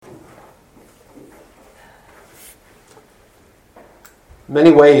In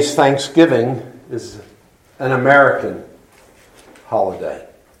many ways, Thanksgiving is an American holiday.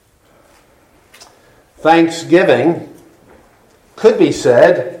 Thanksgiving, could be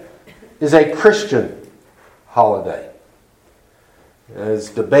said, is a Christian holiday. There's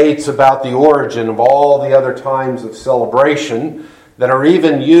debates about the origin of all the other times of celebration that are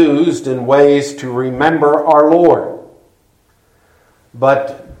even used in ways to remember our Lord.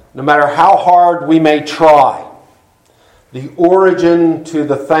 But no matter how hard we may try, the origin to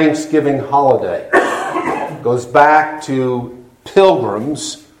the Thanksgiving holiday goes back to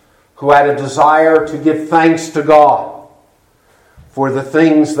pilgrims who had a desire to give thanks to God for the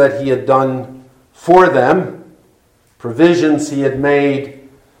things that He had done for them, provisions He had made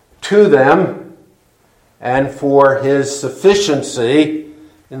to them, and for His sufficiency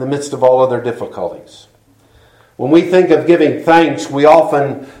in the midst of all of their difficulties. When we think of giving thanks, we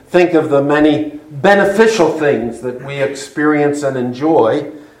often think of the many beneficial things that we experience and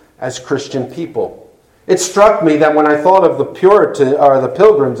enjoy as Christian people. It struck me that when I thought of the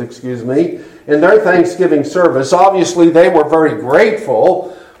pilgrims, in their Thanksgiving service, obviously they were very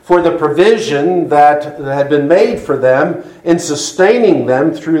grateful for the provision that had been made for them in sustaining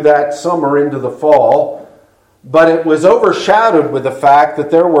them through that summer into the fall. But it was overshadowed with the fact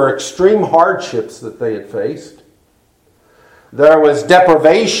that there were extreme hardships that they had faced. There was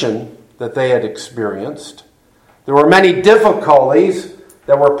deprivation that they had experienced. There were many difficulties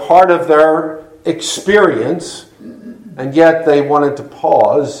that were part of their experience, and yet they wanted to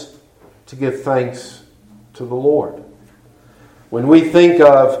pause to give thanks to the Lord. When we think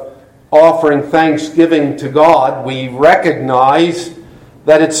of offering thanksgiving to God, we recognize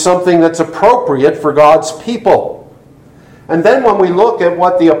that it's something that's appropriate for God's people. And then when we look at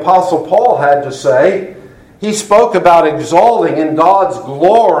what the Apostle Paul had to say, he spoke about exalting in God's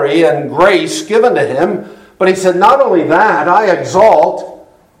glory and grace given to him, but he said, not only that, I exalt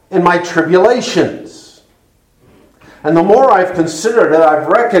in my tribulations. And the more I've considered it, I've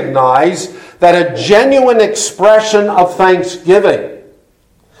recognized that a genuine expression of thanksgiving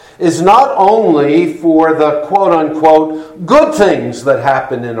is not only for the quote-unquote good things that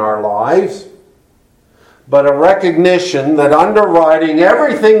happen in our lives, but a recognition that underwriting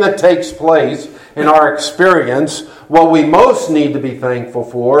everything that takes place in our experience, what we most need to be thankful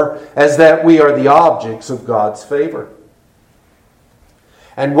for is that we are the objects of God's favor.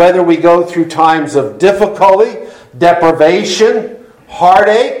 And whether we go through times of difficulty, deprivation,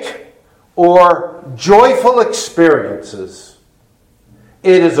 heartache, or joyful experiences,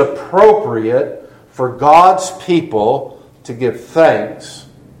 it is appropriate for God's people to give thanks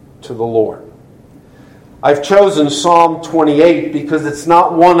to the Lord. I've chosen Psalm 28 because it's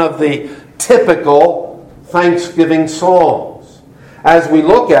not one of the typical Thanksgiving psalms. As we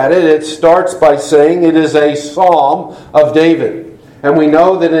look at it, it starts by saying it is a psalm of David. And we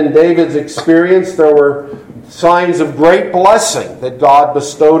know that in David's experience there were signs of great blessing that God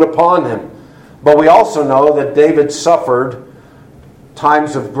bestowed upon him. But we also know that David suffered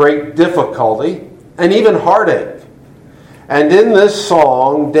times of great difficulty and even heartache. And in this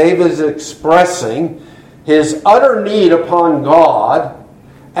song, David is expressing his utter need upon God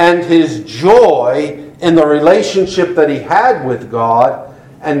and his joy in the relationship that he had with God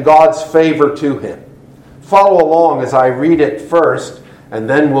and God's favor to him. Follow along as I read it first, and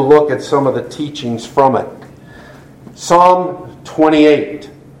then we'll look at some of the teachings from it. Psalm 28,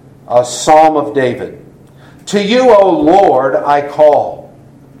 a psalm of David. To you, O Lord, I call.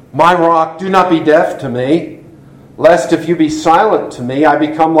 My rock, do not be deaf to me, lest if you be silent to me, I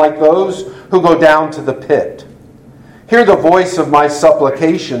become like those who go down to the pit. Hear the voice of my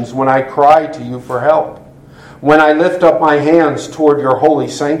supplications when I cry to you for help, when I lift up my hands toward your holy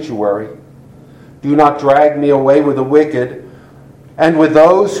sanctuary. Do not drag me away with the wicked and with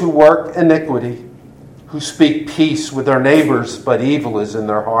those who work iniquity, who speak peace with their neighbors, but evil is in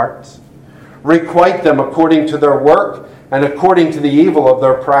their hearts. Requite them according to their work and according to the evil of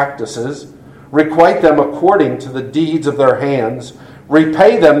their practices. Requite them according to the deeds of their hands.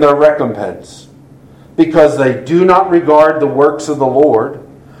 Repay them their recompense. Because they do not regard the works of the Lord,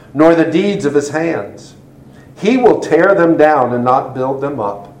 nor the deeds of his hands. He will tear them down and not build them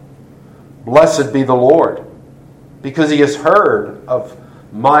up. Blessed be the Lord, because he has heard of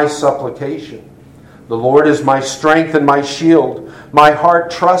my supplication. The Lord is my strength and my shield. My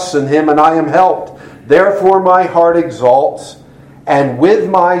heart trusts in him, and I am helped. Therefore my heart exalts, and with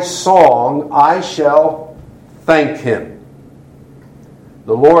my song I shall thank him.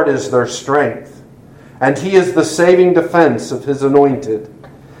 The Lord is their strength, and he is the saving defense of his anointed.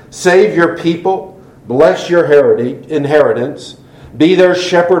 Save your people, bless your inheritance, be their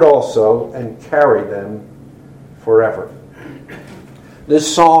shepherd also, and carry them forever.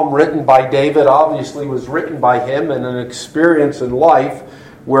 This psalm written by David obviously was written by him in an experience in life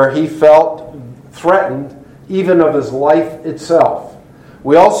where he felt threatened even of his life itself.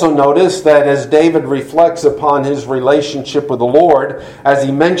 We also notice that as David reflects upon his relationship with the Lord, as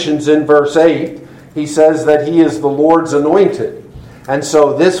he mentions in verse 8, he says that he is the Lord's anointed. And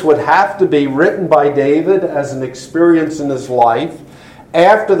so this would have to be written by David as an experience in his life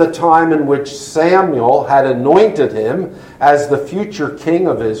after the time in which Samuel had anointed him as the future king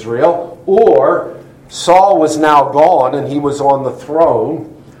of Israel, or Saul was now gone and he was on the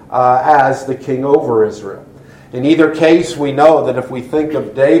throne as the king over Israel. In either case, we know that if we think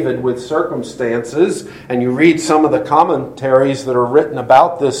of David with circumstances, and you read some of the commentaries that are written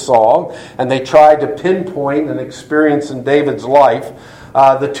about this song, and they try to pinpoint an experience in David's life,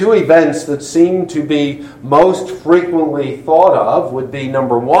 the two events that seem to be most frequently thought of would be,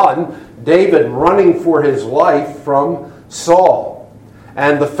 number one, David running for his life from Saul,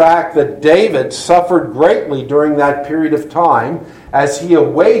 and the fact that David suffered greatly during that period of time as he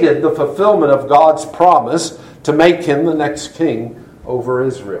awaited the fulfillment of God's promise to make him the next king over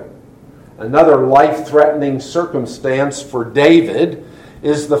Israel. Another life-threatening circumstance for David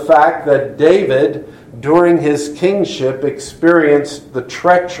is the fact that David, during his kingship, experienced the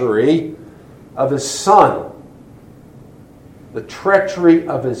treachery of his son. The treachery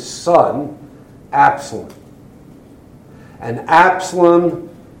of his son, Absalom. And Absalom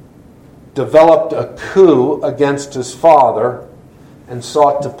developed a coup against his father and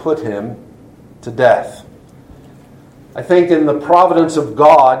sought to put him to death. I think in the providence of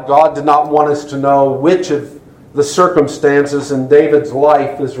God, God did not want us to know which of the circumstances in David's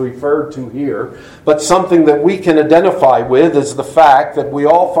life is referred to here, but something that we can identify with is the fact that we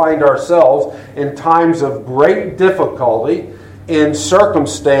all find ourselves in times of great difficulty, in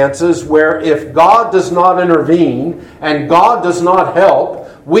circumstances where if God does not intervene and God does not help,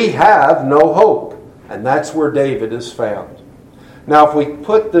 we have no hope. And that's where David is found. Now, if we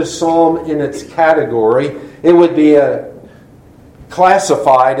put this psalm in its category, it would be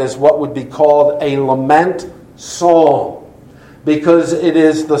classified as what would be called a lament psalm, because it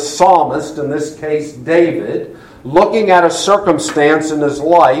is the psalmist, in this case David, looking at a circumstance in his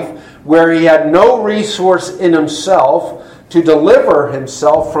life where he had no resource in himself to deliver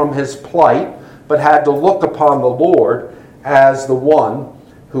himself from his plight, but had to look upon the Lord as the one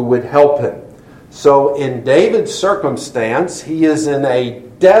who would help him. So in David's circumstance, he is in a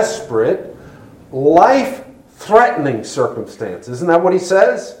desperate, life-threatening circumstance. Isn't that what he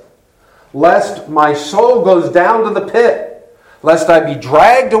says? Lest my soul goes down to the pit, lest I be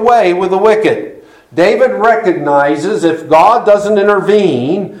dragged away with the wicked. David recognizes if God doesn't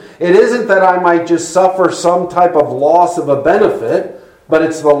intervene, it isn't that I might just suffer some type of loss of a benefit, but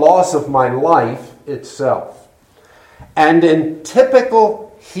it's the loss of my life itself. And in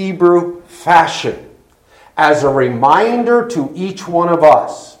typical Hebrew fashion, as a reminder to each one of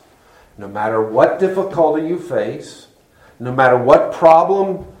us, no matter what difficulty you face, no matter what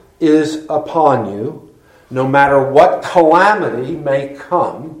problem is upon you, no matter what calamity may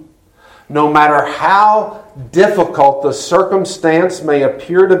come, no matter how difficult the circumstance may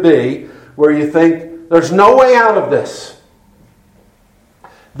appear to be, where you think, there's no way out of this.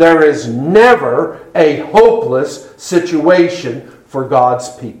 There is never a hopeless situation for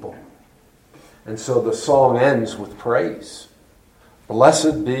God's people. And so the song ends with praise.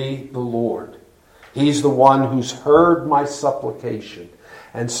 Blessed be the Lord. He's the one who's heard my supplication.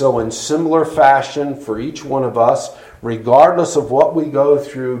 And so in similar fashion for each one of us, regardless of what we go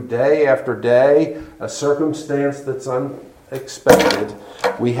through day after day, a circumstance that's unexpected,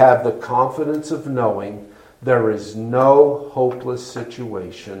 we have the confidence of knowing there is no hopeless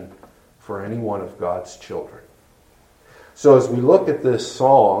situation for any one of God's children. So as we look at this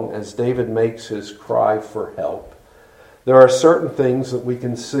song, as David makes his cry for help, there are certain things that we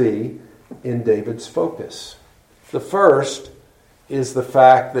can see in David's focus. The first is the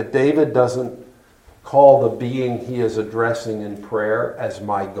fact that David doesn't call the being he is addressing in prayer as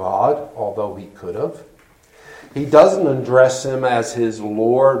my God, although he could have. He doesn't address him as his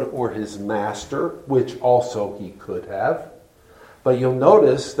Lord or his Master, which also he could have. But you'll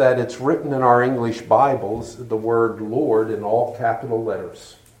notice that it's written in our English Bibles, the word Lord in all capital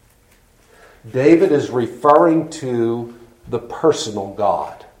letters. David is referring to the personal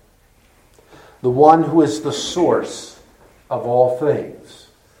God, the one who is the source of all things,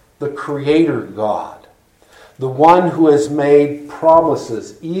 the Creator God, the one who has made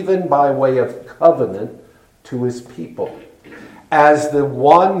promises, even by way of covenant, to his people, as the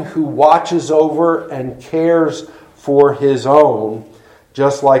one who watches over and cares for his own,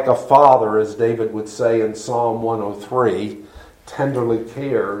 just like a father, as David would say in Psalm 103, tenderly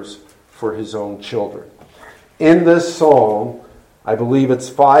cares for his own children. In this song, I believe it's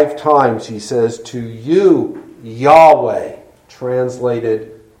 5 times he says, "To you, Yahweh,"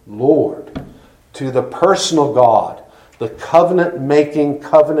 translated Lord, to the personal God, the covenant-making,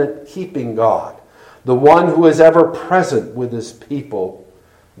 covenant-keeping God, the one who is ever present with his people,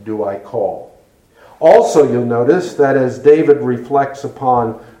 do I call. Also, you'll notice that as David reflects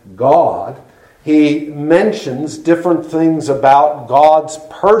upon God, he mentions different things about God's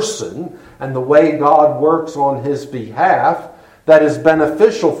person and the way God works on his behalf that is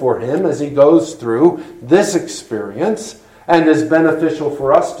beneficial for him as he goes through this experience and is beneficial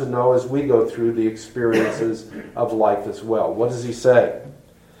for us to know as we go through the experiences of life as well. What does he say?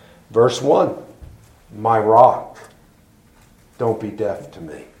 Verse 1, "My rock, don't be deaf to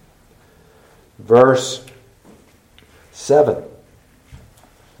me." Verse 7,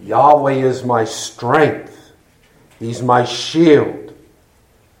 "Yahweh is my strength. He's my shield.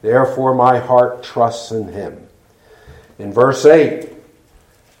 Therefore my heart trusts in him." In verse 8,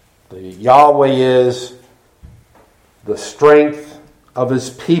 the Yahweh is the strength of his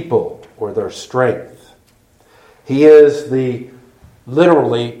people, or their strength. He is the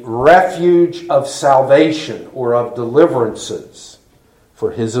literally refuge of salvation or of deliverances for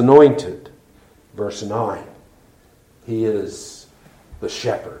his anointed. Verse 9, he is the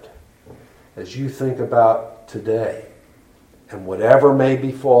shepherd. As you think about today and whatever may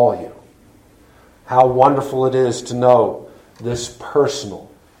befall you, how wonderful it is to know this personal,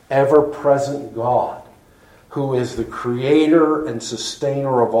 ever-present God who is the creator and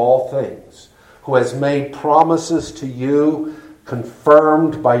sustainer of all things, who has made promises to you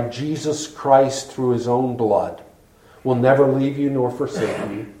confirmed by Jesus Christ through his own blood, will never leave you nor forsake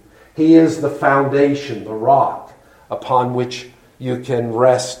you. He is the foundation, the rock upon which you can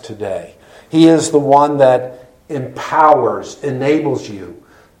rest today. He is the one that empowers, enables you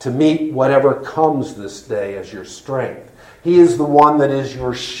to meet whatever comes this day as your strength. He is the one that is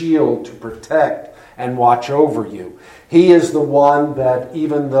your shield to protect and watch over you. He is the one that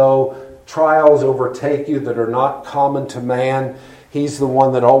even though trials overtake you that are not common to man, he's the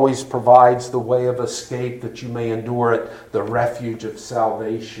one that always provides the way of escape that you may endure it, the refuge of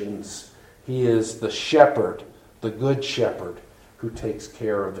salvations. He is the shepherd, the good shepherd, who takes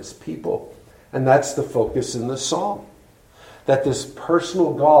care of his people. And that's the focus in this psalm, that this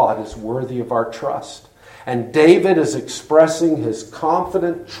personal God is worthy of our trust. And David is expressing his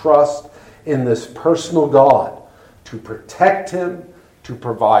confident trust in this personal God to protect him, to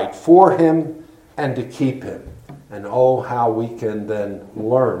provide for him, and to keep him. And oh, how we can then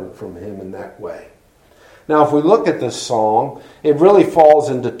learn from him in that way. Now, if we look at this song, it really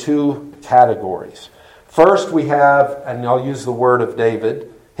falls into 2 categories. First, we have, and I'll use the word of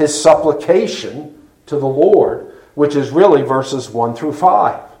David, his supplication to the Lord, which is really verses 1 through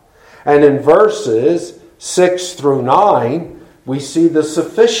 5. And in verses 6 through 9, we see the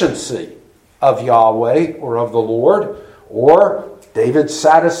sufficiency of Yahweh, or of the Lord, or David's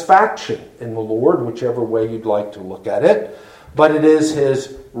satisfaction in the Lord, whichever way you'd like to look at it. But it is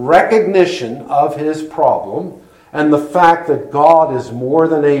his recognition of his problem and the fact that God is more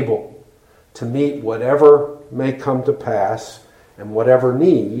than able to meet whatever may come to pass and whatever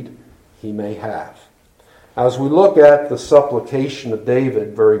need he may have. As we look at the supplication of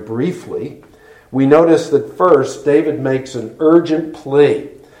David very briefly, we notice that first David makes an urgent plea.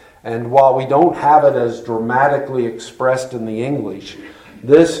 And while we don't have it as dramatically expressed in the English,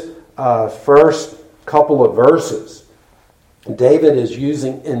 this first couple of verses, David is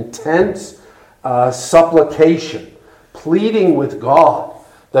using intense supplication, pleading with God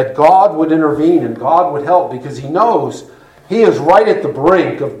that God would intervene and God would help, because he knows he is right at the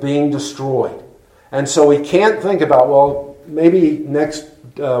brink of being destroyed. And so he can't think about, well, maybe next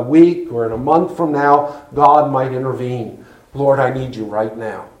week or in a month from now, God might intervene. Lord, I need you right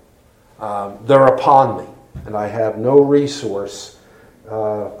now. They're upon me, and I have no resource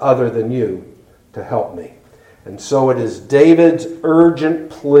other than you to help me. And so it is David's urgent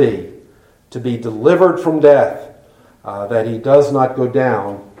plea to be delivered from death, that he does not go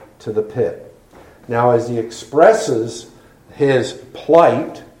down to the pit. Now, as he expresses his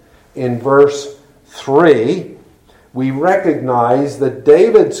plight in verse 3, we recognize that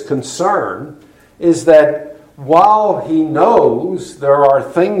David's concern is that while he knows there are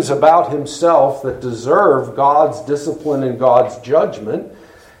things about himself that deserve God's discipline and God's judgment,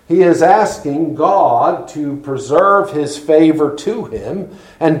 he is asking God to preserve his favor to him,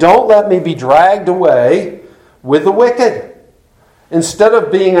 and don't let me be dragged away with the wicked. Instead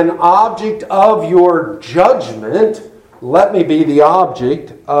of being an object of your judgment, let me be the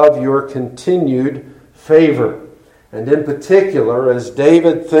object of your continued favor. And in particular, as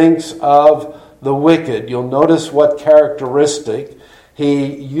David thinks of the wicked, you'll notice what characteristic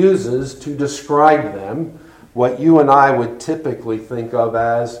he uses to describe them, what you and I would typically think of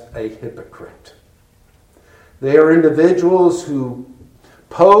as a hypocrite. They are individuals who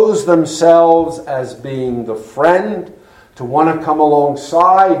pose themselves as being the friend, to want to come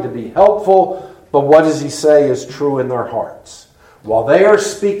alongside, to be helpful, but what does he say is true in their hearts? While they are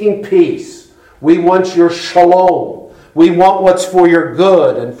speaking peace, we want your shalom. We want what's for your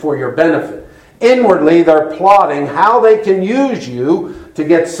good and for your benefit. Inwardly, they're plotting how they can use you to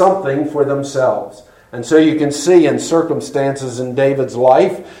get something for themselves. And so you can see in circumstances in David's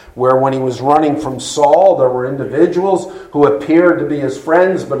life where when he was running from Saul, there were individuals who appeared to be his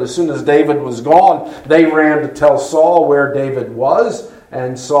friends, but as soon as David was gone, they ran to tell Saul where David was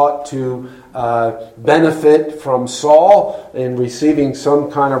and sought to benefit from Saul in receiving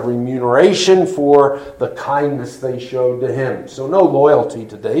some kind of remuneration for the kindness they showed to him. So no loyalty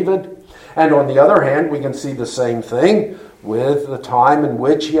to David. And on the other hand, we can see the same thing with the time in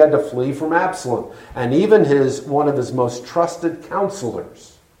which he had to flee from Absalom. And even one of his most trusted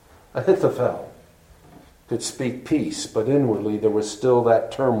counselors, Ahithophel, could speak peace, but inwardly there was still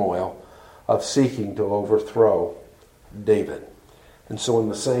that turmoil of seeking to overthrow David. And so in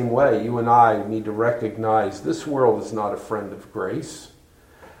the same way, you and I need to recognize this world is not a friend of grace.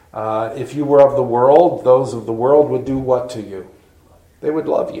 If you were of the world, those of the world would do what to you? They would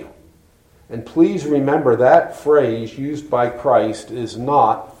love you. And please remember that phrase used by Christ is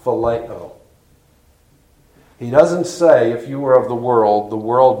not phileo. He doesn't say if you were of the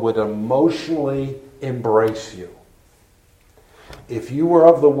world would emotionally embrace you. If you were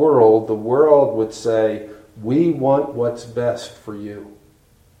of the world would say, we want what's best for you.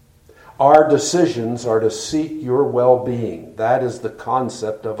 Our decisions are to seek your well-being. That is the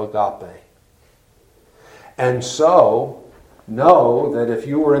concept of agape. And so, know that if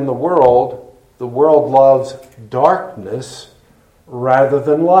you were in the world loves darkness rather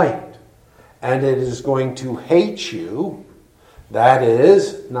than light. And it is going to hate you. That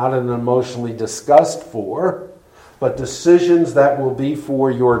is, not an emotionally disgust for, but decisions that will be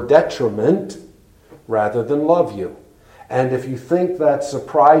for your detriment rather than love you. And if you think that's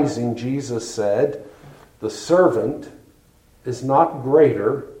surprising, Jesus said, the servant is not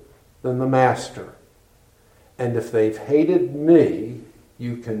greater than the master. And if they've hated me,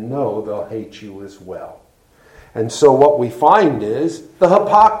 you can know they'll hate you as well. And so what we find is the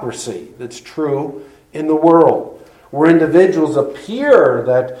hypocrisy that's true in the world, where individuals appear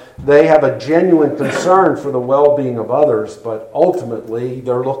that they have a genuine concern for the well-being of others, but ultimately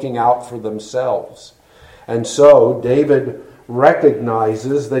they're looking out for themselves. And so David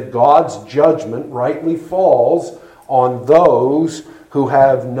recognizes that God's judgment rightly falls on those who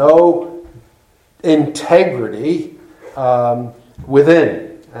have no integrity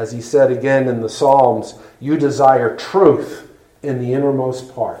within. As he said again in the Psalms, you desire truth in the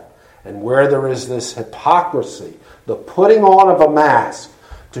innermost part. And where there is this hypocrisy, the putting on of a mask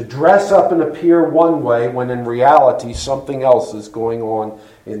to dress up and appear one way when in reality something else is going on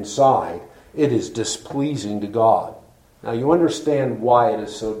inside, it is displeasing to God. Now you understand why it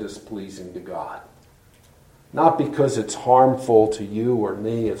is so displeasing to God. Not because it's harmful to you or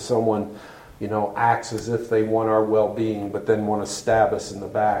me if someone acts as if they want our well-being, but then want to stab us in the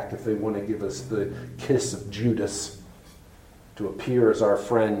back, if they want to give us the kiss of Judas to appear as our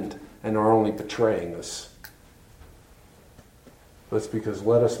friend and are only betraying us. That's because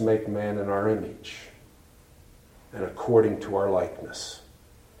let us make man in our image and according to our likeness.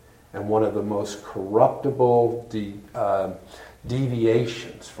 And one of the most corruptible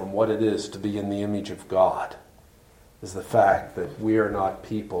deviations from what it is to be in the image of God is the fact that we are not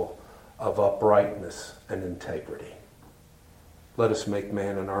people of uprightness and integrity. Let us make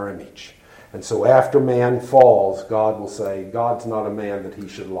man in our image. And so after man falls, God will say, God's not a man that he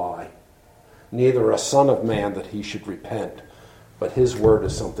should lie, neither a son of man that he should repent. But his word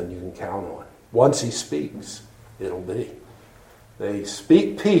is something you can count on. Once he speaks, it'll be. They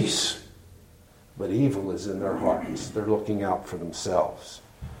speak peace, but evil is in their hearts. They're looking out for themselves.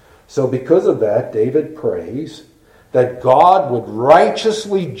 So because of that, David prays that God would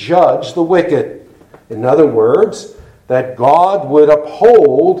righteously judge the wicked. In other words, that God would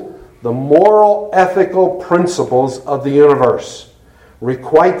uphold the moral, ethical principles of the universe,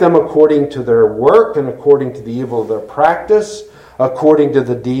 requite them according to their work and according to the evil of their practice, according to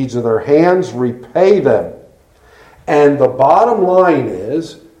the deeds of their hands, repay them. And the bottom line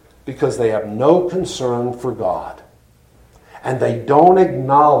is, because they have no concern for God, and they don't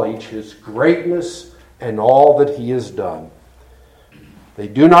acknowledge his greatness and all that he has done. They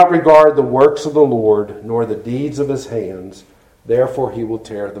do not regard the works of the Lord, nor the deeds of his hands. Therefore he will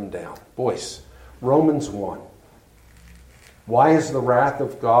tear them down. Boys, Romans 1. Why is the wrath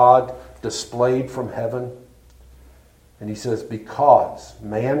of God displayed from heaven? And he says, because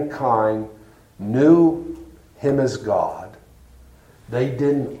mankind knew him as God, they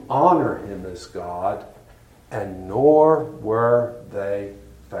didn't honor him as God, and nor were they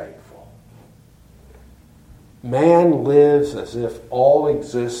faithful. Man lives as if all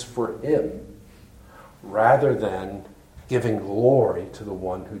exists for him, rather than giving glory to the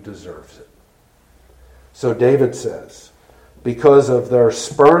one who deserves it. So David says, because of their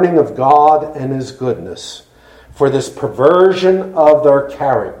spurning of God and his goodness, for this perversion of their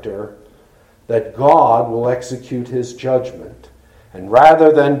character, that God will execute his judgment. And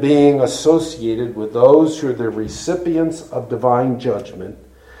rather than being associated with those who are the recipients of divine judgment,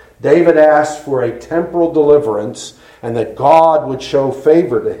 David asked for a temporal deliverance and that God would show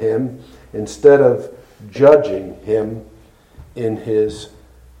favor to him instead of judging him in his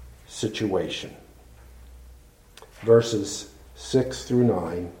situation. Verses 6 through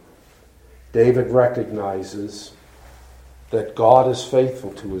 9, David recognizes that God is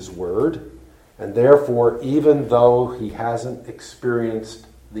faithful to his word, and therefore, even though he hasn't experienced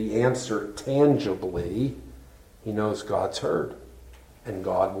the answer tangibly, he knows God's heard, and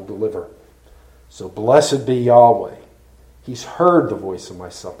God will deliver. So blessed be Yahweh. He's heard the voice of my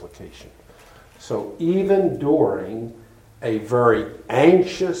supplication. So even during a very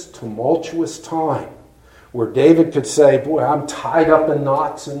anxious, tumultuous time, where David could say, boy, I'm tied up in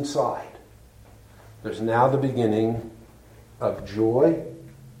knots inside, there's now the beginning of joy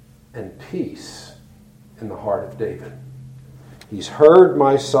and peace in the heart of David. He's heard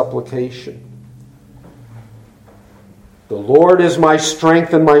my supplication. The Lord is my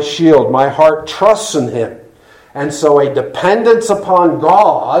strength and my shield. My heart trusts in him. And so a dependence upon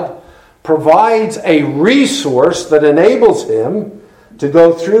God provides a resource that enables him to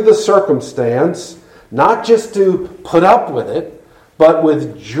go through the circumstance, not just to put up with it, but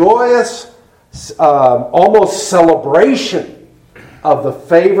with joyous, almost celebration of the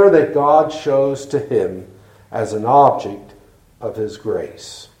favor that God shows to him as an object of his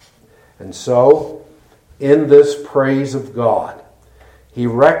grace. And so, in this praise of God, he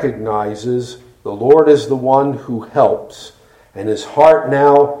recognizes the Lord is the one who helps, and his heart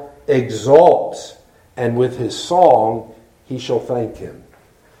now exalts, and with his song he shall thank him.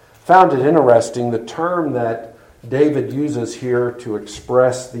 Found it interesting, the term that David uses here to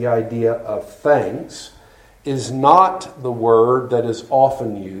express the idea of thanks is not the word that is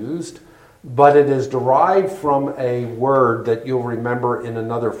often used, but it is derived from a word that you'll remember in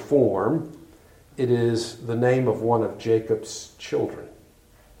another form. It is the name of one of Jacob's children.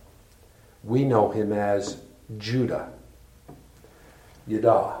 We know him as Judah,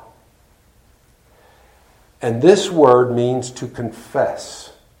 Yadah. And this word means to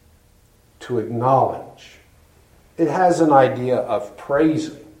confess, to acknowledge. It has an idea of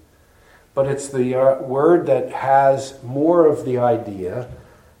praising, but it's the word that has more of the idea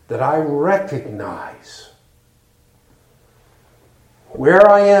that I recognize where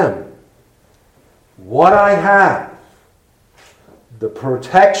I am, what I have, the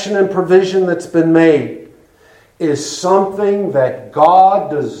protection and provision that's been made is something that God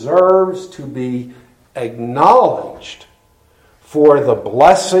deserves to be acknowledged for the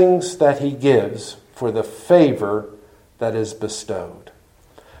blessings that he gives, for the favor that is bestowed.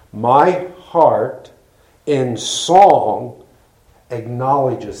 My heart in song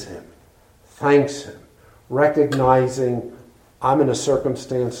acknowledges him, thanks him, recognizing I'm in a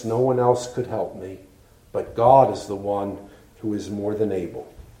circumstance no one else could help me, but God is the one who is more than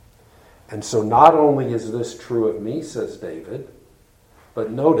able. And so not only is this true of me, says David,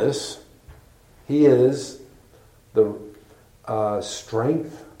 but notice he is the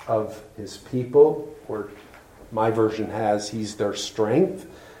strength of his people, or my version has he's their strength.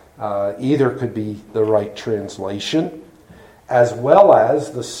 Either could be the right translation, as well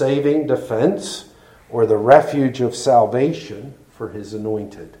as the saving defense or the refuge of salvation for his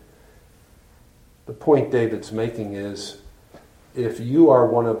anointed. The point David's making is, if you are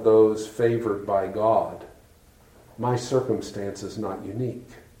one of those favored by God, my circumstance is not unique.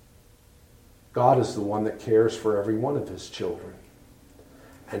 God is the one that cares for every one of his children.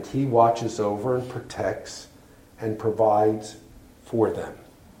 And he watches over and protects and provides for them.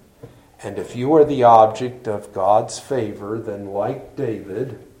 And if you are the object of God's favor, then like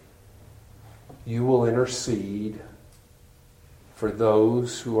David, you will intercede for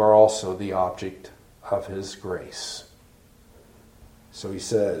those who are also the object of his grace. So he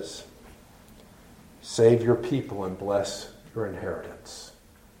says, save your people and bless your inheritance.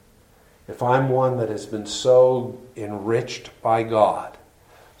 if I'm one that has been so enriched by God,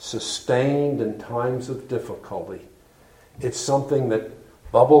 sustained in times of difficulty, it's something that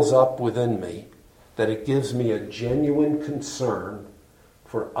bubbles up within me, that it gives me a genuine concern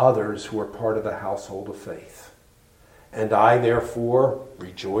for others who are part of the household of faith. And I, therefore,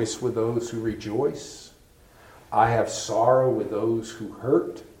 rejoice with those who rejoice. I have sorrow with those who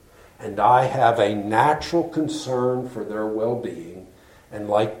hurt. And I have a natural concern for their well-being. And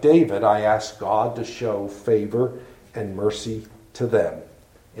like David, I ask God to show favor and mercy to them.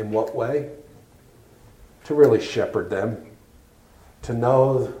 In what way? To really shepherd them. To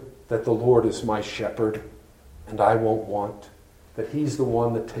know that the Lord is my shepherd and I won't want. That He's the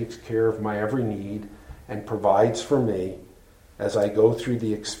one that takes care of my every need and provides for me as I go through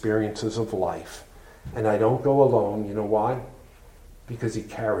the experiences of life. And I don't go alone. You know why? Because He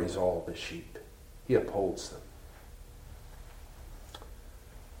carries all the sheep. He upholds them.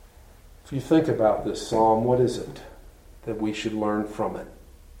 If you think about this psalm, what is it that we should learn from it?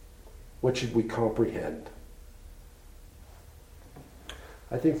 What should we comprehend?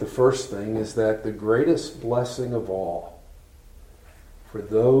 I think the first thing is that the greatest blessing of all for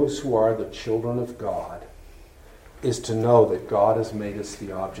those who are the children of God is to know that God has made us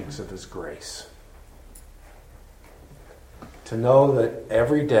the objects of His grace. To know that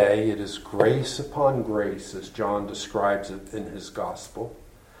every day it is grace upon grace, as John describes it in his gospel,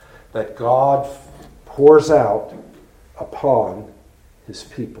 that God pours out upon His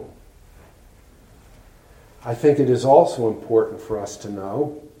people. I think it is also important for us to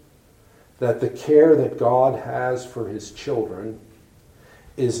know that the care that God has for His children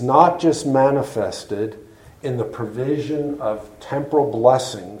is not just manifested in the provision of temporal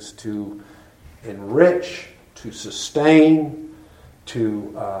blessings to enrich, to sustain,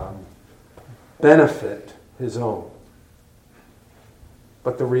 to benefit His own.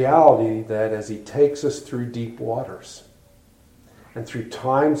 But the reality that as He takes us through deep waters and through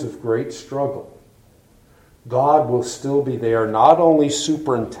times of great struggle, God will still be there, not only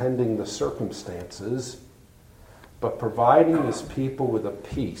superintending the circumstances, but providing His people with a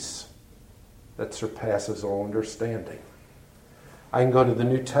peace that surpasses all understanding. I can go to the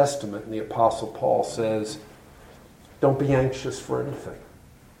New Testament and the Apostle Paul says, don't be anxious for anything.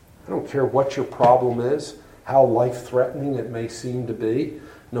 I don't care what your problem is, how life-threatening it may seem to be,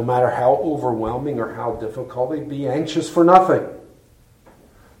 no matter how overwhelming or how difficult, be anxious for nothing.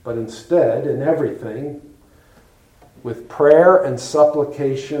 But instead, in everything, with prayer and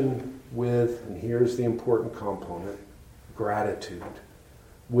supplication, with, and here's the important component, gratitude,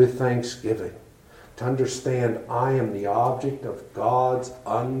 with thanksgiving, to understand I am the object of God's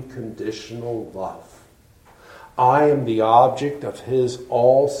unconditional love. I am the object of His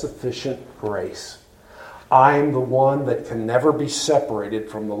all-sufficient grace. I am the one that can never be separated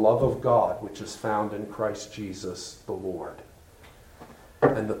from the love of God, which is found in Christ Jesus the Lord.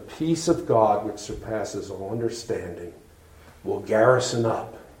 And the peace of God, which surpasses all understanding, will garrison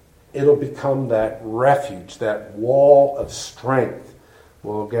up. It'll become that refuge, that wall of strength,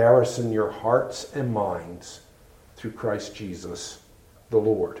 will garrison your hearts and minds through Christ Jesus the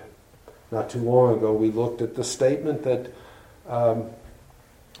Lord. Not too long ago, we looked at the statement that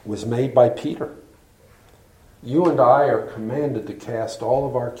was made by Peter. You and I are commanded to cast all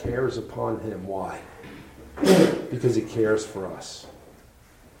of our cares upon Him. Why? Because He cares for us.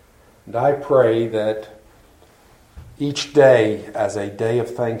 And I pray that each day as a day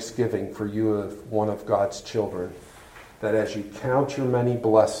of thanksgiving for you, one of God's children, that as you count your many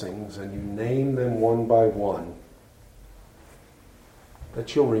blessings and you name them one by one,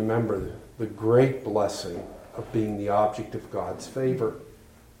 that you'll remember the great blessing of being the object of God's favor.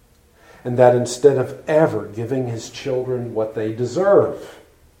 And that instead of ever giving His children what they deserve,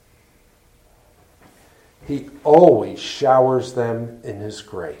 He always showers them in His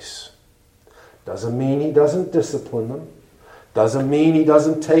grace. Doesn't mean He doesn't discipline them. Doesn't mean He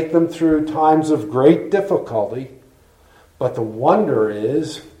doesn't take them through times of great difficulty. But the wonder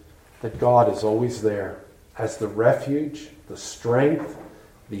is that God is always there as the refuge, the strength,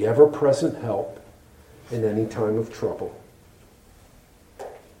 the ever-present help in any time of trouble.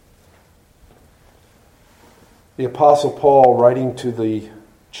 The Apostle Paul, writing to the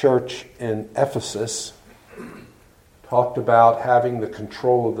church in Ephesus, talked about having the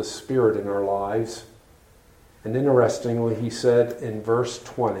control of the Spirit in our lives. And interestingly, he said in verse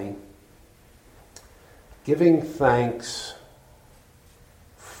 20, giving thanks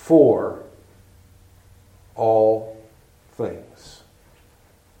for all things.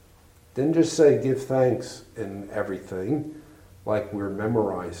 Didn't just say give thanks in everything, like we're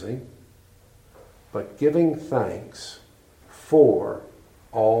memorizing, but giving thanks for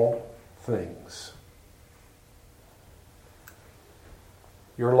all things.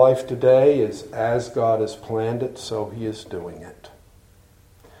 Your life today is as God has planned it, so He is doing it.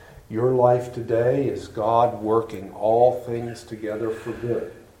 Your life today is God working all things together for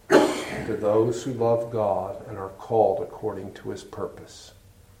good to those who love God and are called according to His purpose.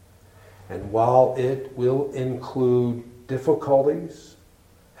 And while it will include difficulties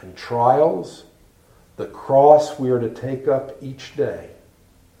and trials, the cross we are to take up each day,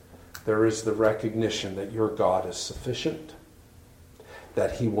 there is the recognition that your God is sufficient,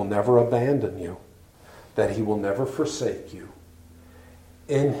 that He will never abandon you, that He will never forsake you.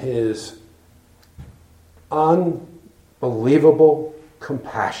 In His unbelievable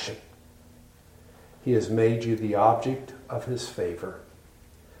compassion, He has made you the object of His favor,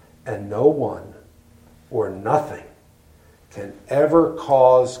 and no one or nothing can ever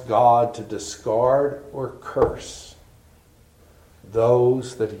cause God to discard or curse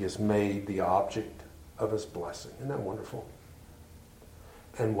those that He has made the object of His blessing. Isn't that wonderful?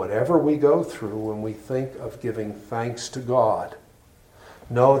 And whatever we go through when we think of giving thanks to God,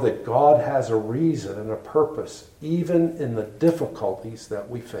 know that God has a reason and a purpose even in the difficulties that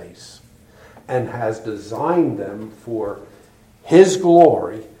we face, and has designed them for His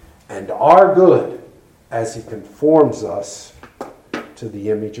glory and our good as He conforms us to the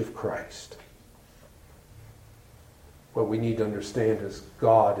image of Christ. What we need to understand is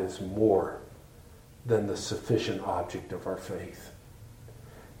God is more than the sufficient object of our faith.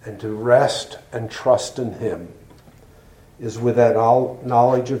 And to rest and trust in Him is with that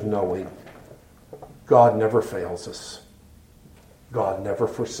knowledge of knowing God never fails us. God never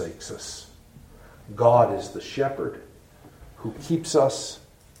forsakes us. God is the shepherd who keeps us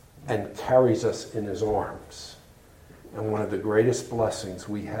and carries us in His arms. And one of the greatest blessings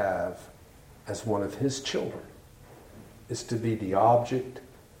we have as one of His children is to be the object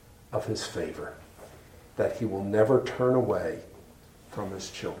of His favor, that He will never turn away from His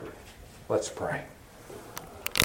children. Let's pray.